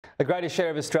A greater share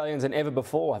of Australians than ever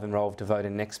before have enrolled to vote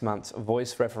in next month's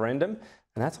Voice referendum,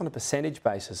 and that's on a percentage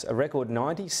basis. A record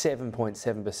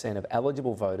 97.7% of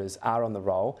eligible voters are on the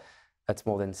roll. That's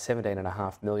more than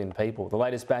 17.5 million people. The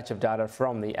latest batch of data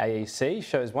from the AEC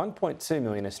shows 1.2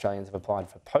 million Australians have applied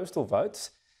for postal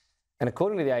votes. And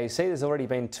according to the AEC, there's already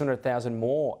been 200,000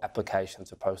 more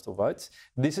applications for postal votes.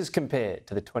 This is compared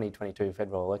to the 2022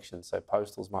 federal election, so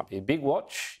postals might be a big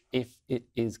watch if it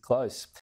is close.